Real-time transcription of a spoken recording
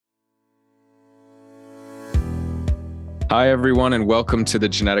Hi, everyone, and welcome to the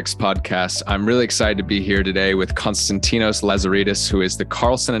Genetics Podcast. I'm really excited to be here today with Konstantinos Lazaridis, who is the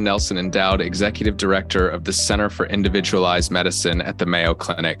Carlson and Nelson Endowed Executive Director of the Center for Individualized Medicine at the Mayo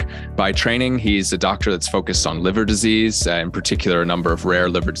Clinic. By training, he's a doctor that's focused on liver disease, in particular, a number of rare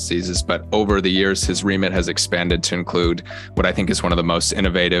liver diseases. But over the years, his remit has expanded to include what I think is one of the most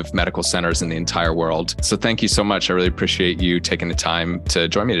innovative medical centers in the entire world. So thank you so much. I really appreciate you taking the time to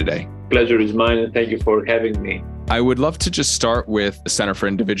join me today. Pleasure is mine, and thank you for having me. I would love to just start with the Center for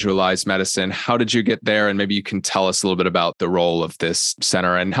Individualized Medicine. How did you get there? And maybe you can tell us a little bit about the role of this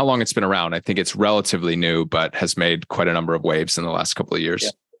center and how long it's been around. I think it's relatively new, but has made quite a number of waves in the last couple of years. Yeah.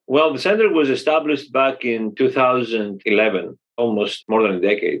 Well, the center was established back in 2011, almost more than a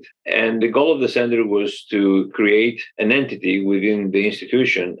decade. And the goal of the center was to create an entity within the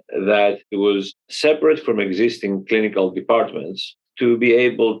institution that was separate from existing clinical departments, to be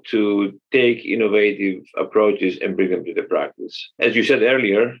able to take innovative approaches and bring them to the practice. As you said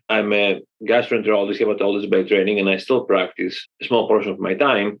earlier, I'm a gastroenterologist, hepatologist by training, and I still practice a small portion of my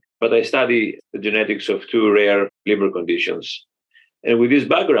time, but I study the genetics of two rare liver conditions. And with this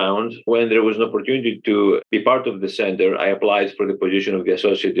background, when there was an opportunity to be part of the center, I applied for the position of the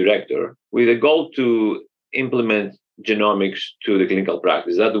associate director with a goal to implement genomics to the clinical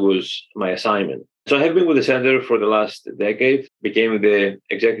practice. That was my assignment. So I have been with the center for the last decade, became the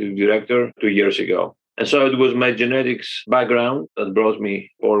executive director 2 years ago. And so it was my genetics background that brought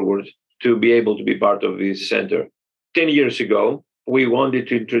me forward to be able to be part of this center. 10 years ago, we wanted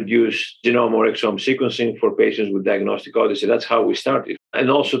to introduce genome or exome sequencing for patients with diagnostic odyssey. That's how we started.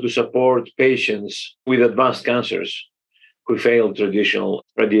 And also to support patients with advanced cancers who failed traditional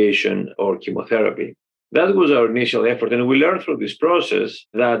radiation or chemotherapy. That was our initial effort. And we learned through this process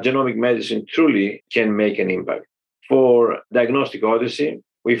that genomic medicine truly can make an impact. For diagnostic odyssey,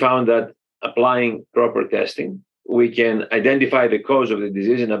 we found that applying proper testing, we can identify the cause of the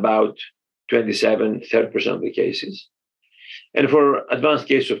disease in about 30% of the cases. And for advanced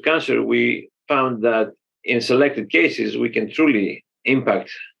cases of cancer, we found that in selected cases, we can truly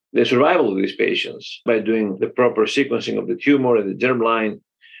impact the survival of these patients by doing the proper sequencing of the tumor and the germline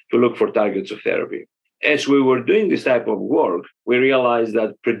to look for targets of therapy. As we were doing this type of work, we realized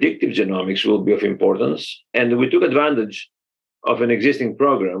that predictive genomics will be of importance. And we took advantage of an existing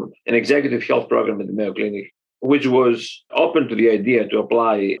program, an executive health program at the Mayo Clinic, which was open to the idea to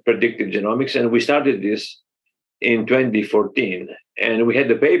apply predictive genomics. And we started this in 2014. And we had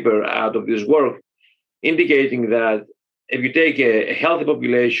the paper out of this work indicating that if you take a healthy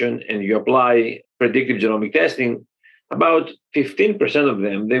population and you apply predictive genomic testing, about 15% of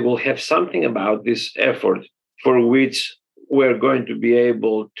them, they will have something about this effort for which we're going to be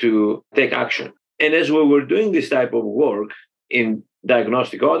able to take action. And as we were doing this type of work in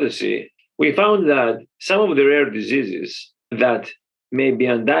Diagnostic Odyssey, we found that some of the rare diseases that may be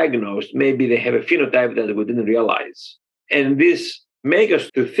undiagnosed, maybe they have a phenotype that we didn't realize. And this made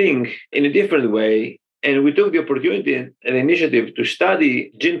us to think in a different way. And we took the opportunity and initiative to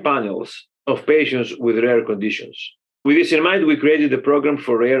study gene panels of patients with rare conditions. With this in mind, we created a program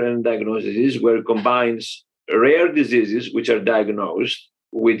for rare and undiagnosed disease where it combines rare diseases which are diagnosed,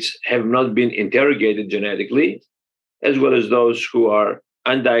 which have not been interrogated genetically, as well as those who are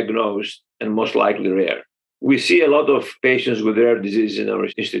undiagnosed and most likely rare. We see a lot of patients with rare diseases in our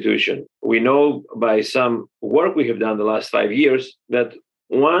institution. We know by some work we have done the last 5 years that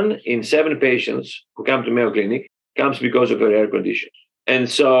 1 in 7 patients who come to Mayo Clinic comes because of a rare condition. And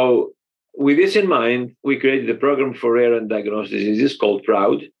so with this in mind, we created a program for rare and diagnosed diseases called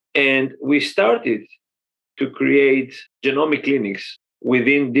PROUD, and we started to create genomic clinics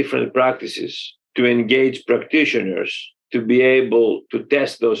within different practices to engage practitioners to be able to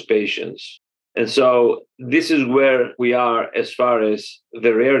test those patients. And so this is where we are as far as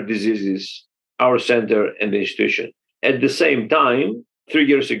the rare diseases, our center and the institution. At the same time, 3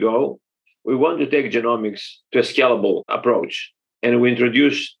 years ago, we wanted to take genomics to a scalable approach. And we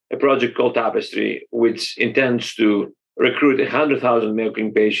introduced a project called Tapestry, which intends to recruit 100,000 Mayo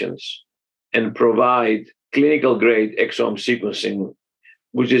Clinic patients and provide clinical-grade exome sequencing,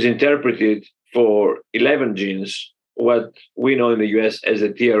 which is interpreted for 11 genes, what we know in the US as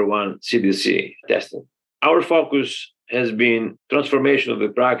the Tier 1 CDC testing. Our focus has been transformation of the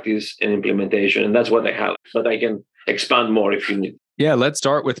practice and implementation, and that's what I have. But I can expand more if you need. Yeah, let's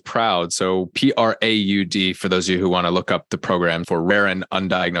start with PROUD. So PRAUD, for those of you who want to look up the program for rare and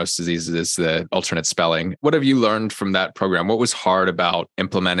undiagnosed diseases, is the alternate spelling. What have you learned from that program? What was hard about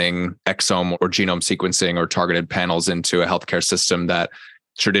implementing exome or genome sequencing or targeted panels into a healthcare system that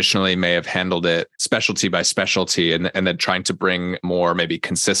traditionally may have handled it specialty by specialty and then trying to bring more maybe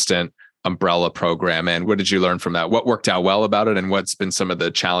consistent umbrella program? And what did you learn from that? What worked out well about it? And what's been some of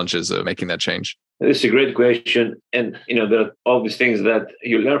the challenges of making that change? This is a great question. And, there are all these things that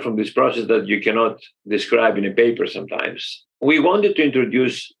you learn from this process that you cannot describe in a paper sometimes. We wanted to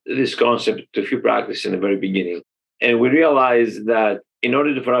introduce this concept to a few practices in the very beginning. And we realized that in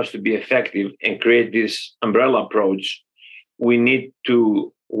order for us to be effective and create this umbrella approach, we need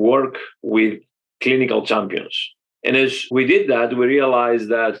to work with clinical champions. And as we did that, we realized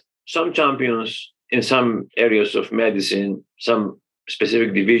that some champions in some areas of medicine, some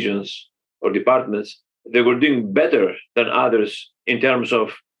specific divisions or departments, they were doing better than others in terms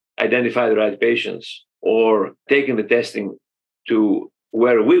of identifying the right patients or taking the testing to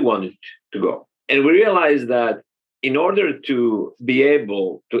where we wanted to go. And we realized that in order to be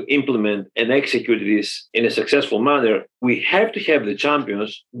able to implement and execute this in a successful manner, we have to have the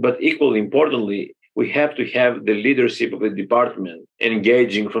champions, but equally importantly, we have to have the leadership of the department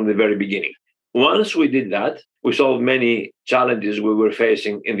engaging from the very beginning. Once we did that, we solved many challenges we were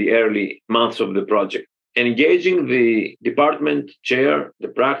facing in the early months of the project. Engaging the department chair, the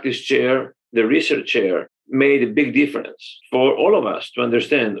practice chair, the research chair made a big difference for all of us to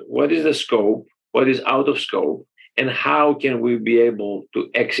understand what is the scope, what is out of scope, and how can we be able to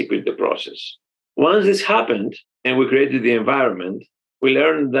execute the process. Once this happened and we created the environment, we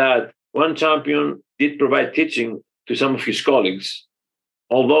learned that one champion did provide teaching to some of his colleagues.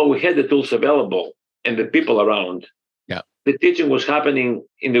 Although we had the tools available and the people around, the teaching was happening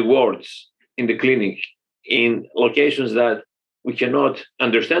in the wards, in the clinic, in locations that we cannot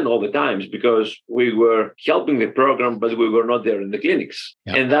understand all the times because we were helping the program, but we were not there in the clinics.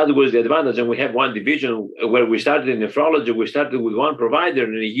 And that was the advantage. And we have one division where we started in nephrology. We started with one provider.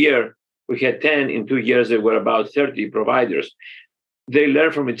 In a year, we had 10. In 2 years, there were about 30 providers. They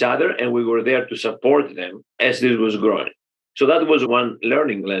learned from each other, and we were there to support them as this was growing. So that was one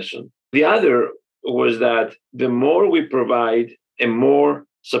learning lesson. The other was that the more we provide a more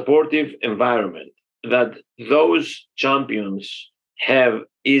supportive environment, that those champions have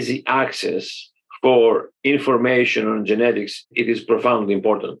easy access for information on genetics, it is profoundly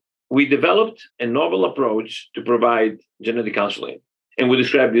important. We developed a novel approach to provide genetic counseling, and we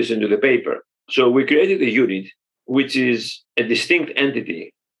described this into the paper. So we created a unit, which is a distinct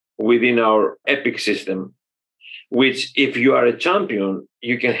entity within our EPIC system, which if you are a champion,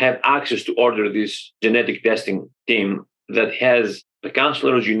 you can have access to order this genetic testing team that has the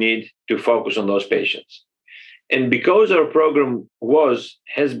counselors you need to focus on those patients. And because our program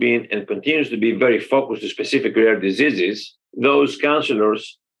has been, and continues to be very focused to specific rare diseases, those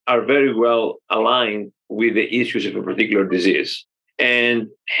counselors are very well aligned with the issues of a particular disease. And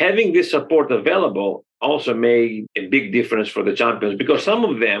having this support available also made a big difference for the champions because some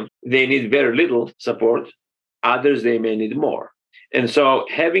of them, they need very little support. Others, they may need more. And so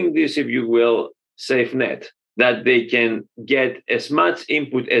having this, if you will, safe net, that they can get as much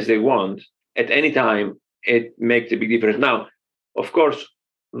input as they want at any time, it makes a big difference. Now, of course,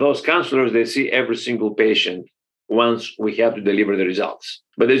 those counselors, they see every single patient once we have to deliver the results.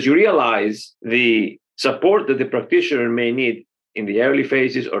 But as you realize, the support that the practitioner may need in the early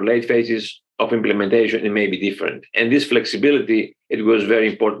phases or late phases of implementation, it may be different. And this flexibility, it was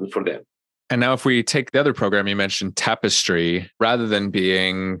very important for them. And now if we take the other program you mentioned, Tapestry, rather than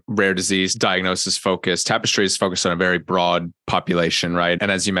being rare disease diagnosis focused, Tapestry is focused on a very broad population, right?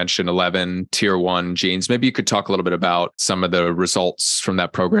 And as you mentioned, 11 tier 1 genes. Maybe you could talk a little bit about some of the results from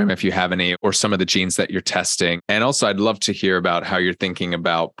that program, if you have any, or some of the genes that you're testing. And also, I'd love to hear about how you're thinking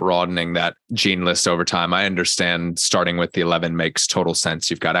about broadening that gene list over time. I understand starting with the 11 makes total sense.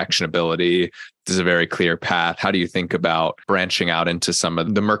 You've got actionability. There's a very clear path. How do you think about branching out into some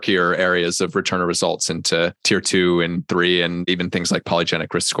of the murkier areas of return of results into tier 2 and 3 and even things like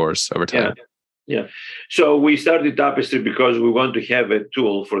polygenic risk scores over time? Yeah. So we started Tapestry because we want to have a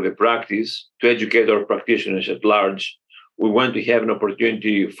tool for the practice to educate our practitioners at large. We want to have an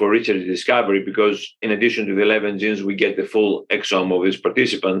opportunity for research discovery because in addition to the 11 genes, we get the full exome of these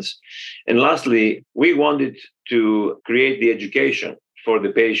participants. And lastly, we wanted to create the education for the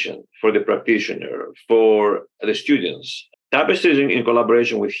patient, for the practitioner, for the students. Tapestry is in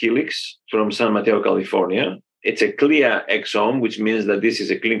collaboration with Helix from San Mateo, California. It's a CLIA exome, which means that this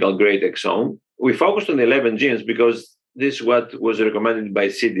is a clinical grade exome. We focused on the 11 genes because this is what was recommended by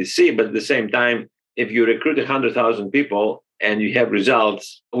CDC, but at the same time, if you recruit 100,000 people and you have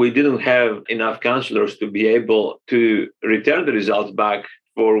results, we didn't have enough counselors to be able to return the results back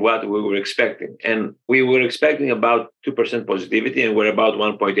for what we were expecting. And we were expecting about 2% positivity, and we're about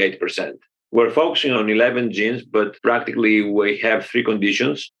 1.8%. We're focusing on 11 genes, but practically we have 3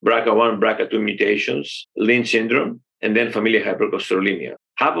 conditions: BRCA1, BRCA2 mutations, Lynch syndrome, and then familial hypercholesterolemia.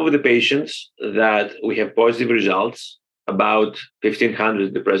 Half of the patients that we have positive results, about 1,500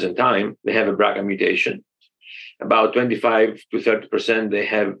 at the present time, they have a BRCA mutation. About 25 to 30%, they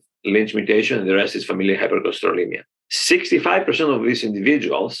have Lynch mutation, and the rest is familial hypercholesterolemia. 65% of these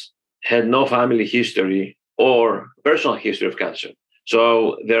individuals had no family history or personal history of cancer.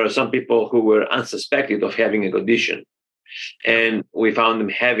 So there are some people who were unsuspected of having a condition, and we found them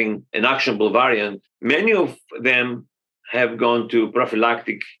having an actionable variant. Many of them have gone to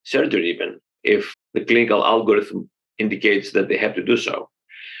prophylactic surgery, even if the clinical algorithm indicates that they have to do so.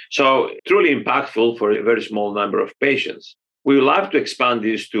 So truly impactful for a very small number of patients. We will have to expand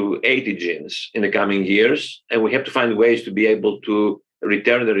this to 80 genes in the coming years, and we have to find ways to be able to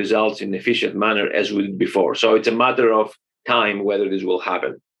return the results in an efficient manner as we did before. So it's a matter of time whether this will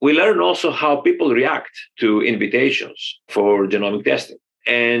happen. We learn also how people react to invitations for genomic testing.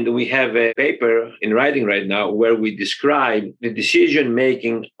 And we have a paper in writing right now where we describe the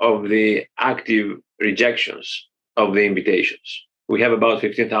decision-making of the active rejections of the invitations. We have about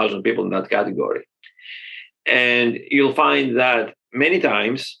 15,000 people in that category. And you'll find that many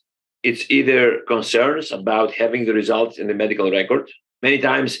times it's either concerns about having the results in the medical record. Many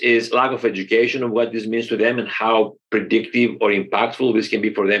times is lack of education of what this means to them and how predictive or impactful this can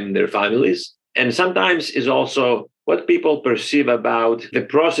be for them and their families. And sometimes is also what people perceive about the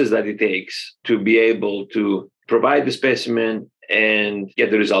process that it takes to be able to provide the specimen and get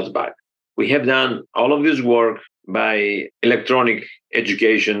the results back. We have done all of this work by electronic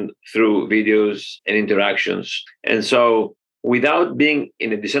education through videos and interactions. And so without being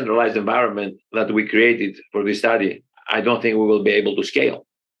in a decentralized environment that we created for this study, I don't think we will be able to scale.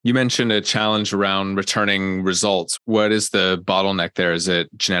 You mentioned a challenge around returning results. What is the bottleneck there? Is it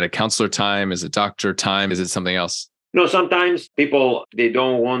genetic counselor time? Is it doctor time? Is it something else? No, sometimes people, they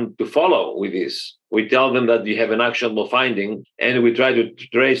don't want to follow with this. We tell them that you have an actionable finding, and we try to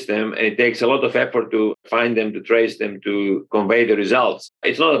trace them, and it takes a lot of effort to find them, to trace them, to convey the results.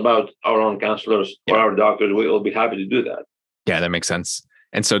 It's not about our own counselors or our doctors. We will be happy to do that. Yeah, that makes sense.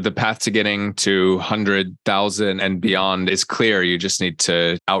 And so the path to getting to 100,000 and beyond is clear. You just need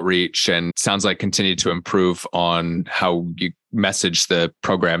to outreach and sounds like continue to improve on how you message the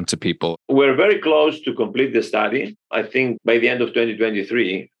program to people. We're very close to complete the study. I think by the end of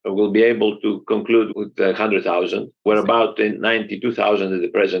 2023, we'll be able to conclude with 100,000. We're about 92,000 at the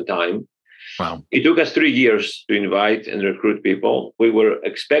present time. Wow. It took us 3 years to invite and recruit people. We were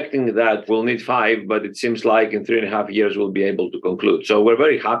expecting that we'll need 5, but it seems like in 3.5 years, we'll be able to conclude. So we're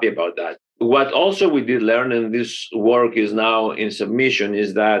very happy about that. What also we did learn, and this work is now in submission,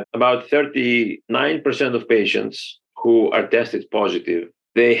 is that about 39% of patients who are tested positive,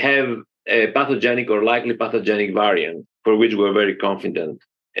 they have a pathogenic or likely pathogenic variant for which we're very confident.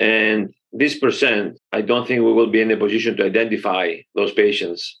 And this percent, I don't think we will be in a position to identify those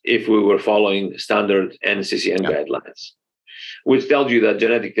patients if we were following standard NCCN guidelines, which tells you that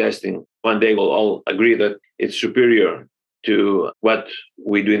genetic testing, one day we'll all agree that it's superior to what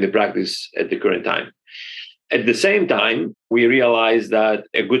we do in the practice at the current time. At the same time, we realize that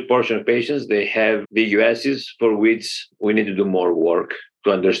a good portion of patients, they have VUSs for which we need to do more work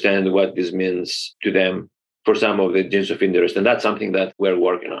to understand what this means to them for some of the genes of interest. And that's something that we're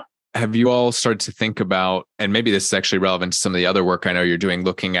working on. Have you all started to think about, and maybe this is actually relevant to some of the other work I know you're doing,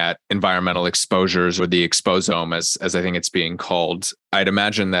 looking at environmental exposures or the exposome, as I think it's being called? I'd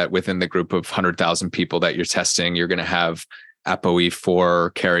imagine that within the group of 100,000 people that you're testing, you're going to have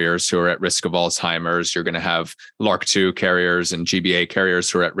ApoE4 carriers who are at risk of Alzheimer's. You're going to have LRRK2 carriers and GBA carriers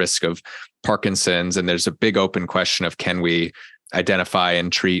who are at risk of Parkinson's. And there's a big open question of, can we identify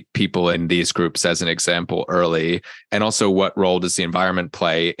and treat people in these groups, as an example, early? And also, what role does the environment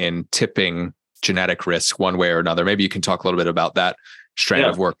play in tipping genetic risk one way or another? Maybe you can talk a little bit about that strand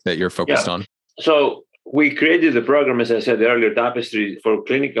of work that you're focused on. So we created the program, as I said earlier, Tapestry, for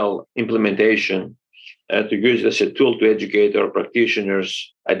clinical implementation, to use as a tool to educate our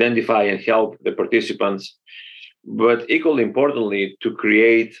practitioners, identify and help the participants, but equally importantly, to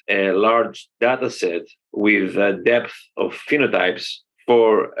create a large data set with a depth of phenotypes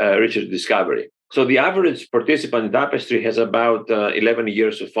for research discovery. So the average participant in Tapestry has about 11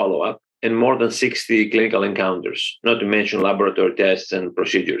 years of follow-up and more than 60 clinical encounters, not to mention laboratory tests and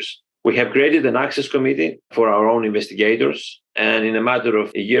procedures. We have created an access committee for our own investigators. And in a matter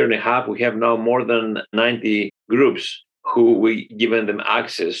of 1.5 years, we have now more than 90 groups who we given them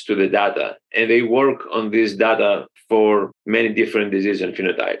access to the data. And they work on this data for many different diseases and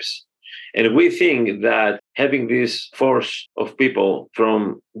phenotypes. And we think that having this force of people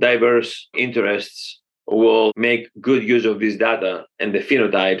from diverse interests will make good use of this data and the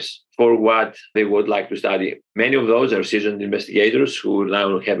phenotypes for what they would like to study. Many of those are seasoned investigators who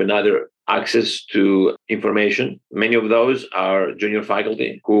now have another access to information. Many of those are junior faculty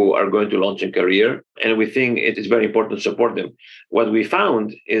who are going to launch a career, and we think it is very important to support them. What we found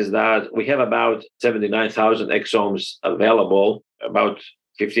is that we have about 79,000 exomes available, about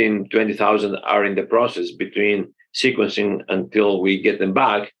 15, 20,000 are in the process between sequencing until we get them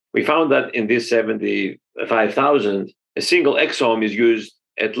back. We found that in this 75,000, a single exome is used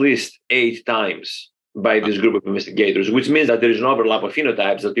at least 8 times by this group of investigators, which means that there is an overlap of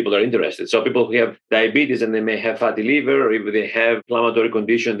phenotypes that people are interested. So people who have diabetes and they may have fatty liver, or if they have inflammatory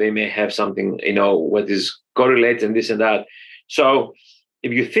condition, they may have something, what is correlates and this and that. So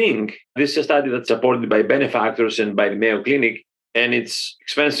if you think this is a study that's supported by benefactors and by the Mayo Clinic, and it's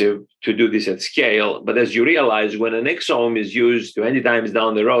expensive to do this at scale. But as you realize, when an exome is used 20 times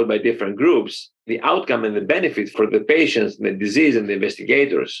down the road by different groups, the outcome and the benefit for the patients, the disease, and the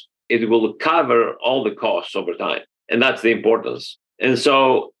investigators, it will cover all the costs over time. And that's the importance. And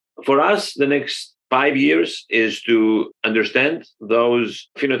so for us, the next 5 years is to understand those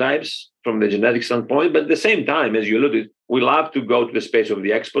phenotypes from the genetic standpoint. But at the same time, as you alluded, we love to go to the space of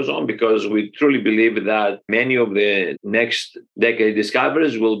the exposome because we truly believe that many of the next decade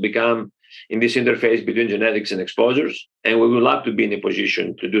discoveries will become in this interface between genetics and exposures. And we would love to be in a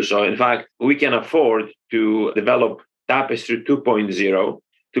position to do so. In fact, we can afford to develop Tapestry 2.0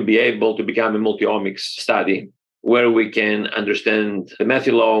 to be able to become a multi-omics study where we can understand the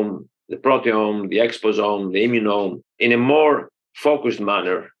methylome, the proteome, the exposome, the immunome in a more focused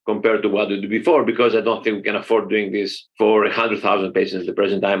manner compared to what we did before, because I don't think we can afford doing this for 100,000 patients at the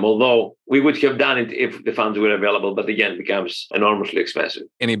present time, although we would have done it if the funds were available, but again, it becomes enormously expensive.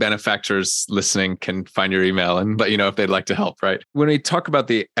 Any benefactors listening can find your email and let you know if they'd like to help, right? When we talk about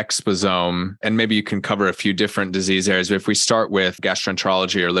the exposome, and maybe you can cover a few different disease areas, but if we start with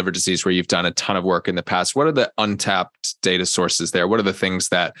gastroenterology or liver disease, where you've done a ton of work in the past, what are the untapped data sources there? What are the things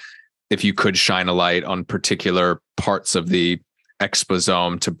that, if you could shine a light on particular parts of the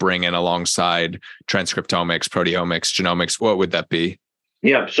exposome to bring in alongside transcriptomics, proteomics, genomics, what would that be?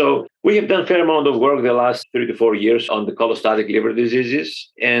 Yeah, so we have done a fair amount of work the last 3 to 4 years on the cholestatic liver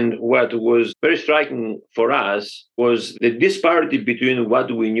diseases. And what was very striking for us was the disparity between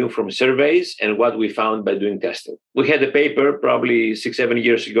what we knew from surveys and what we found by doing testing. We had a paper probably 6-7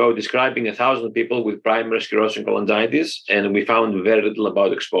 years ago describing 1,000 people with primary sclerosing cholangitis, and we found very little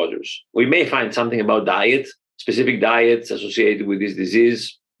about exposures. We may find something about diet, specific diets associated with this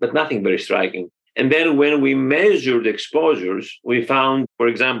disease, but nothing very striking. And then when we measured exposures, we found, for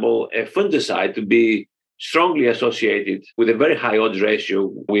example, a fungicide to be strongly associated with a very high odds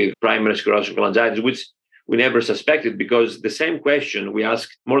ratio with primary sclerosing cholangitis, which we never suspected because the same question, we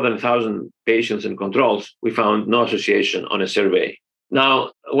asked more than 1,000 patients and controls, we found no association on a survey.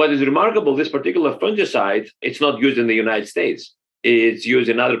 Now, what is remarkable, this particular fungicide, it's not used in the United States. It's used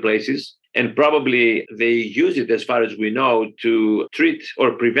in other places. And probably they use it, as far as we know, to treat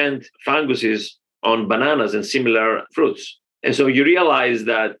or prevent funguses on bananas and similar fruits. And so you realize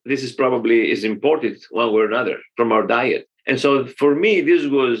that this is probably imported one way or another from our diet. And so for me, this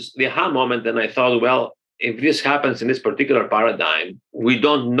was the aha moment. And I thought, well, if this happens in this particular paradigm, we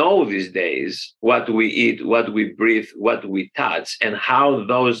don't know these days what we eat, what we breathe, what we touch, and how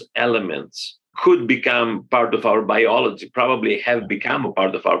those elements could become part of our biology, probably have become a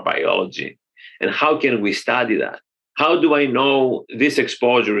part of our biology. And how can we study that? How do I know these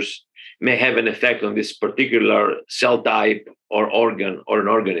exposures may have an effect on this particular cell type or organ or an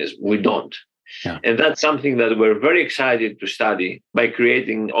organism? We don't. Yeah. And that's something that we're very excited to study by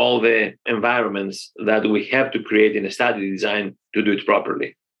creating all the environments that we have to create in a study design to do it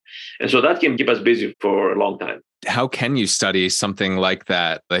properly. And so that can keep us busy for a long time. How can you study something like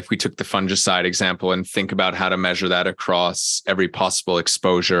that? If we took the fungicide example and think about how to measure that across every possible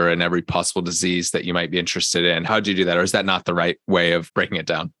exposure and every possible disease that you might be interested in, how do you do that? Or is that not the right way of breaking it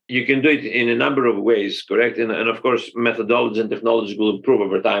down? You can do it in a number of ways, correct? And of course, methodologies and technologies will improve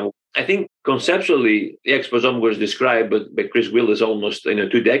over time. I think conceptually, the exposome was described by Chris Willis almost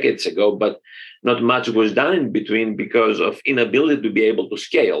 2 decades ago, but not much was done in between because of inability to be able to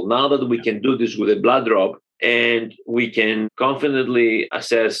scale. Now that we can do this with a blood drop, and we can confidently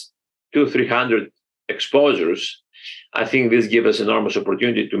assess 200-300 exposures, I think this gives us enormous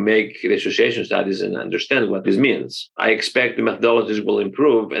opportunity to make the association studies and understand what this means. I expect the methodologies will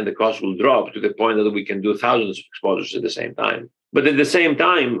improve and the cost will drop to the point that we can do thousands of exposures at the same time. But at the same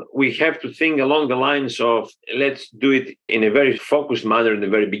time, we have to think along the lines of let's do it in a very focused manner in the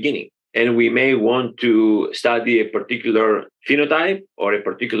very beginning. And we may want to study a particular phenotype or a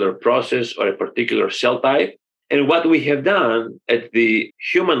particular process or a particular cell type. And what we have done at the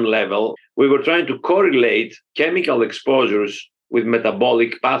human level, we were trying to correlate chemical exposures with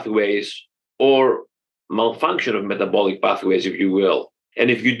metabolic pathways or malfunction of metabolic pathways, if you will. And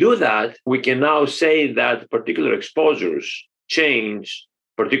if you do that, we can now say that particular exposures change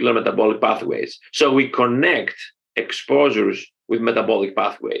particular metabolic pathways. So we connect exposures with metabolic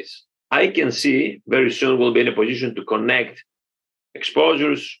pathways. I can see very soon we'll be in a position to connect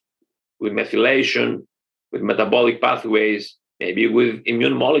exposures with methylation, with metabolic pathways, maybe with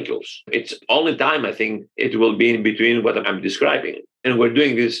immune molecules. It's only time, I think, it will be in between what I'm describing. And we're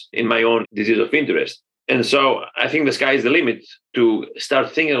doing this in my own disease of interest. And so I think the sky is the limit to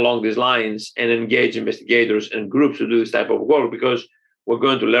start thinking along these lines and engage investigators and groups to do this type of work, because we're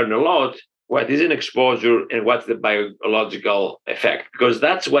going to learn a lot what is an exposure and what's the biological effect, because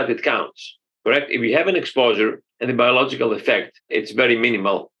that's what it counts, correct? If you have an exposure and the biological effect, it's very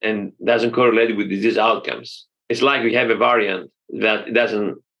minimal and doesn't correlate with disease outcomes. It's like we have a variant that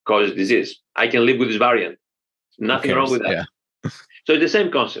doesn't cause disease. I can live with this variant. Nothing wrong with that. Yeah. So it's the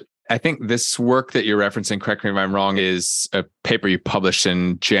same concept. I think this work that you're referencing, correct me if I'm wrong, is a paper you published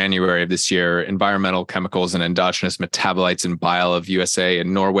in January of this year, Environmental Chemicals and Endogenous Metabolites in Bile of USA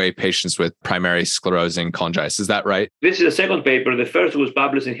and Norway Patients with Primary Sclerosing Cholangitis. Is that right? This is the second paper. The first was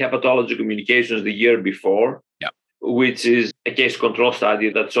published in Hepatology Communications the year before, which is a case control study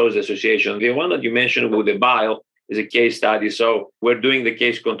that shows the association. The one that you mentioned with the bile is a case study. So we're doing the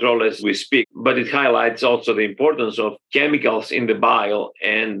case control as we speak, but it highlights also the importance of chemicals in the bile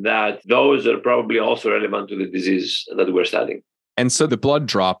and that those are probably also relevant to the disease that we're studying. And so the blood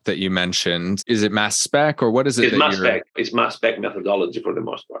drop that you mentioned, is it mass spec or what is it? It's mass spec. It's mass spec methodology for the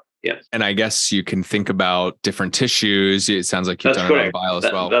most part. Yes. And I guess you can think about different tissues. It sounds like you've done it on bile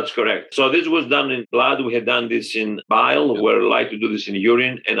as well. That's correct. So this was done in blood. We had done this in bile. We're like to do this in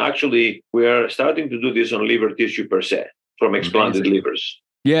urine. And actually, we're starting to do this on liver tissue per se from explanted livers.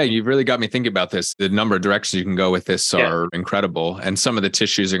 Yeah, you've really got me thinking about this. The number of directions you can go with this are incredible. And some of the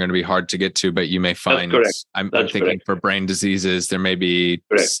tissues are going to be hard to get to, but you may find, I'm thinking for brain diseases, there may be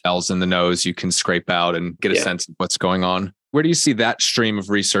cells in the nose you can scrape out and get a sense of what's going on. Where do you see that stream of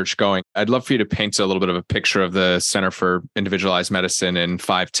research going? I'd love for you to paint a little bit of a picture of the Center for Individualized Medicine in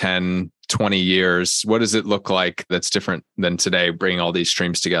 5, 10, 20 years. What does it look like that's different than today, bringing all these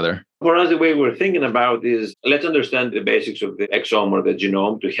streams together? For us, the way we're thinking about is let's understand the basics of the exome or the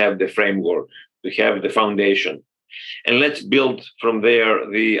genome to have the framework, to have the foundation. And let's build from there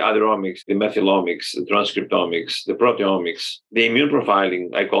the otheromics, the methylomics, the transcriptomics, the proteomics, the immune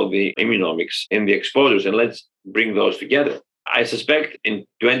profiling, I call the immunomics, and the exposures, and let's bring those together. I suspect in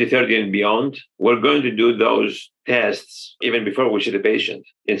 2030 and beyond, we're going to do those tests even before we see the patient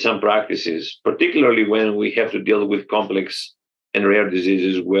in some practices, particularly when we have to deal with complex and rare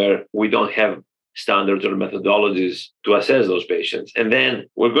diseases where we don't have standards or methodologies to assess those patients. And then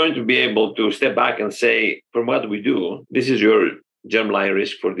we're going to be able to step back and say, from what we do, this is your germline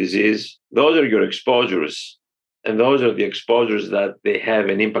risk for disease. Those are your exposures. And those are the exposures that they have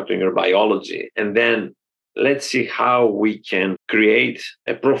an impact on your biology. And then let's see how we can create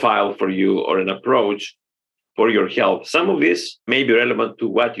a profile for you or an approach for your health. Some of this may be relevant to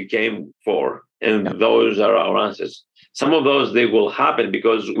what you came for. And those are our answers. Some of those, they will happen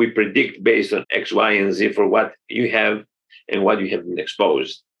because we predict based on X, Y, and Z for what you have and what you have been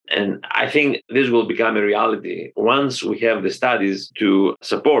exposed. And I think this will become a reality once we have the studies to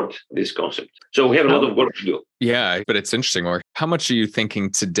support this concept. So we have a lot of work to do. Yeah, but it's interesting work. How much are you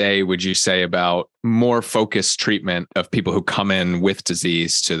thinking today, would you say, about more focused treatment of people who come in with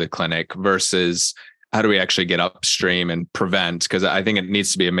disease to the clinic versus how do we actually get upstream and prevent? Because I think it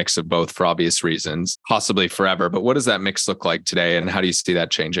needs to be a mix of both for obvious reasons, possibly forever. But what does that mix look like today? And how do you see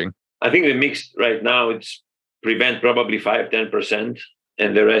that changing? I think the mix right now, it's prevent probably 5-10%.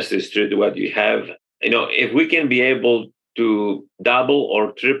 And the rest is treat what you have. If we can be able to double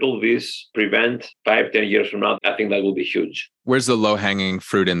or triple this prevent 5-10 years from now, I think that will be huge. Where's the low-hanging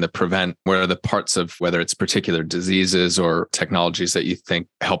fruit in the prevent? Where are the parts of whether it's particular diseases or technologies that you think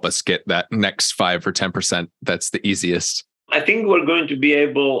help us get that next 5 or 10% that's the easiest? I think we're going to be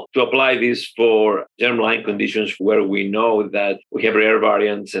able to apply this for germline conditions where we know that we have rare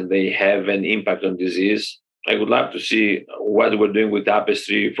variants and they have an impact on disease. I would love to see what we're doing with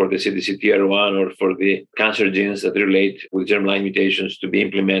Tapestry for the CDC-TR1 or for the cancer genes that relate with germline mutations to be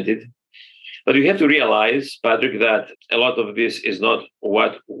implemented. But we have to realize, Patrick, that a lot of this is not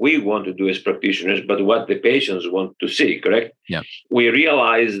what we want to do as practitioners, but what the patients want to see, correct? Yeah. We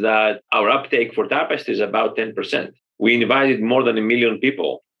realize that our uptake for Tapestry is about 10%. We invited more than 1 million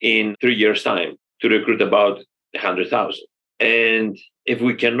people in 3 years' time to recruit about 100,000. And if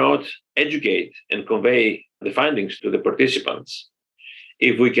we cannot educate and convey the findings to the participants.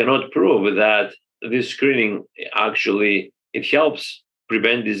 If we cannot prove that this screening actually, it helps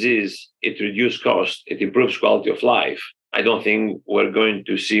prevent disease, it reduces cost, it improves quality of life, I don't think we're going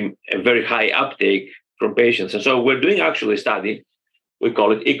to see a very high uptake from patients. And so we're doing actually a study, we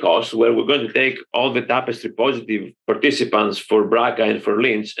call it ECOS, where we're going to take all the tapestry positive participants for BRCA and for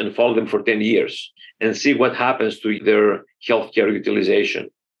LINS and follow them for 10 years and see what happens to their healthcare utilization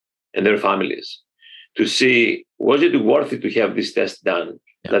and their families, to see, was it worth it to have this test done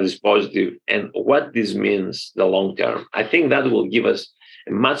that is positive, and what this means the long term. I think that will give us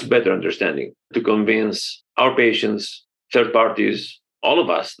a much better understanding to convince our patients, third parties, all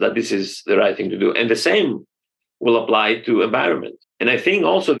of us, that this is the right thing to do. And the same will apply to environment. And I think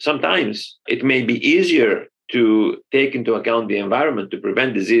also sometimes it may be easier to take into account the environment to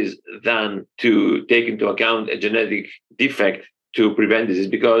prevent disease than to take into account a genetic defect to prevent disease,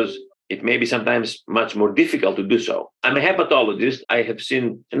 because it may be sometimes much more difficult to do so. I'm a hepatologist. I have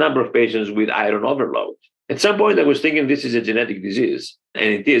seen a number of patients with iron overload. At some point, I was thinking this is a genetic disease, and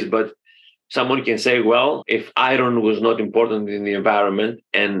it is, but someone can say, well, if iron was not important in the environment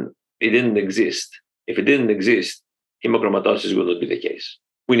and it didn't exist, if it didn't exist, hemochromatosis will not be the case.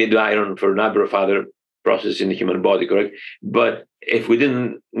 We need iron for a number of other processes in the human body, correct? But if we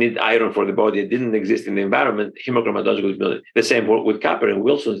didn't need iron for the body, it didn't exist in the environment, hemochromatosis would be the same with Kappa and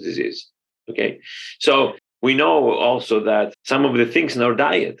Wilson's disease, okay? So we know also that some of the things in our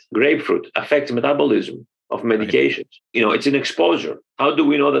diet, grapefruit, affects metabolism of medications. Right. You know, it's an exposure. How do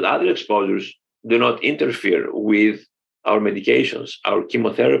we know that other exposures do not interfere with our medications, our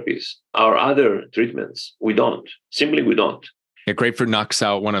chemotherapies, our other treatments? We don't. Simply, we don't. Yeah, grapefruit knocks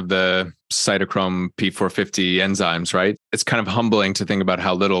out one of the cytochrome P450 enzymes, right? It's kind of humbling to think about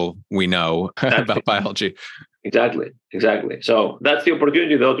how little we know about biology. Exactly. So that's the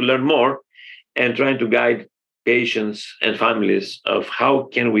opportunity, though, to learn more and trying to guide patients and families of how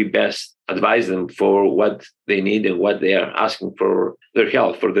can we best advise them for what they need and what they are asking for their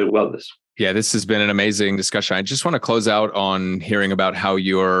health, for their wellness. Yeah, this has been an amazing discussion. I just want to close out on hearing about how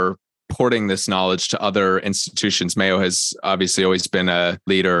you're porting this knowledge to other institutions. Mayo has obviously always been a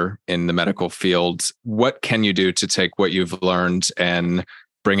leader in the medical field. What can you do to take what you've learned and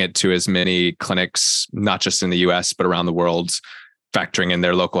bring it to as many clinics, not just in the US, but around the world, factoring in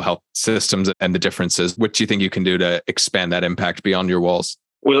their local health systems and the differences? What do you think you can do to expand that impact beyond your walls?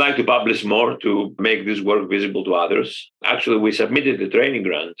 We like to publish more to make this work visible to others. Actually, we submitted the training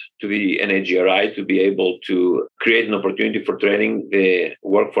grant to the NHGRI to be able to create an opportunity for training the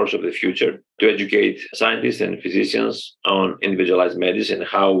workforce of the future, to educate scientists and physicians on individualized medicine,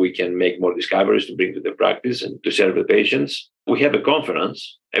 how we can make more discoveries to bring to the practice and to serve the patients. We have a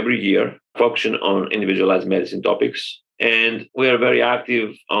conference every year focusing on individualized medicine topics. And we are very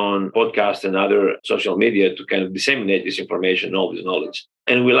active on podcasts and other social media to kind of disseminate this information, all this knowledge.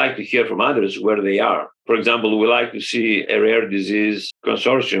 And we like to hear from others where they are. For example, we like to see a rare disease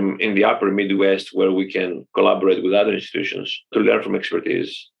consortium in the upper Midwest where we can collaborate with other institutions to learn from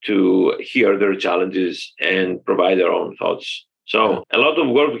expertise, to hear their challenges and provide our own thoughts. So a lot of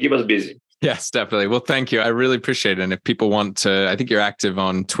work to keep us busy. Yes, definitely. Well, thank you. I really appreciate it. And if people want to, I think you're active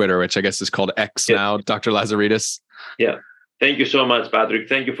on Twitter, which I guess is called X now, Dr. Lazaridis. Yeah. Thank you so much, Patrick.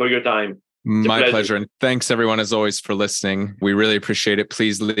 Thank you for your time. My pleasure. And thanks everyone as always for listening. We really appreciate it.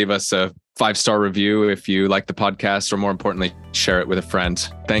 Please leave us a 5-star review if you like the podcast, or more importantly, share it with a friend.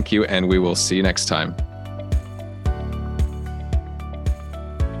 Thank you. And we will see you next time.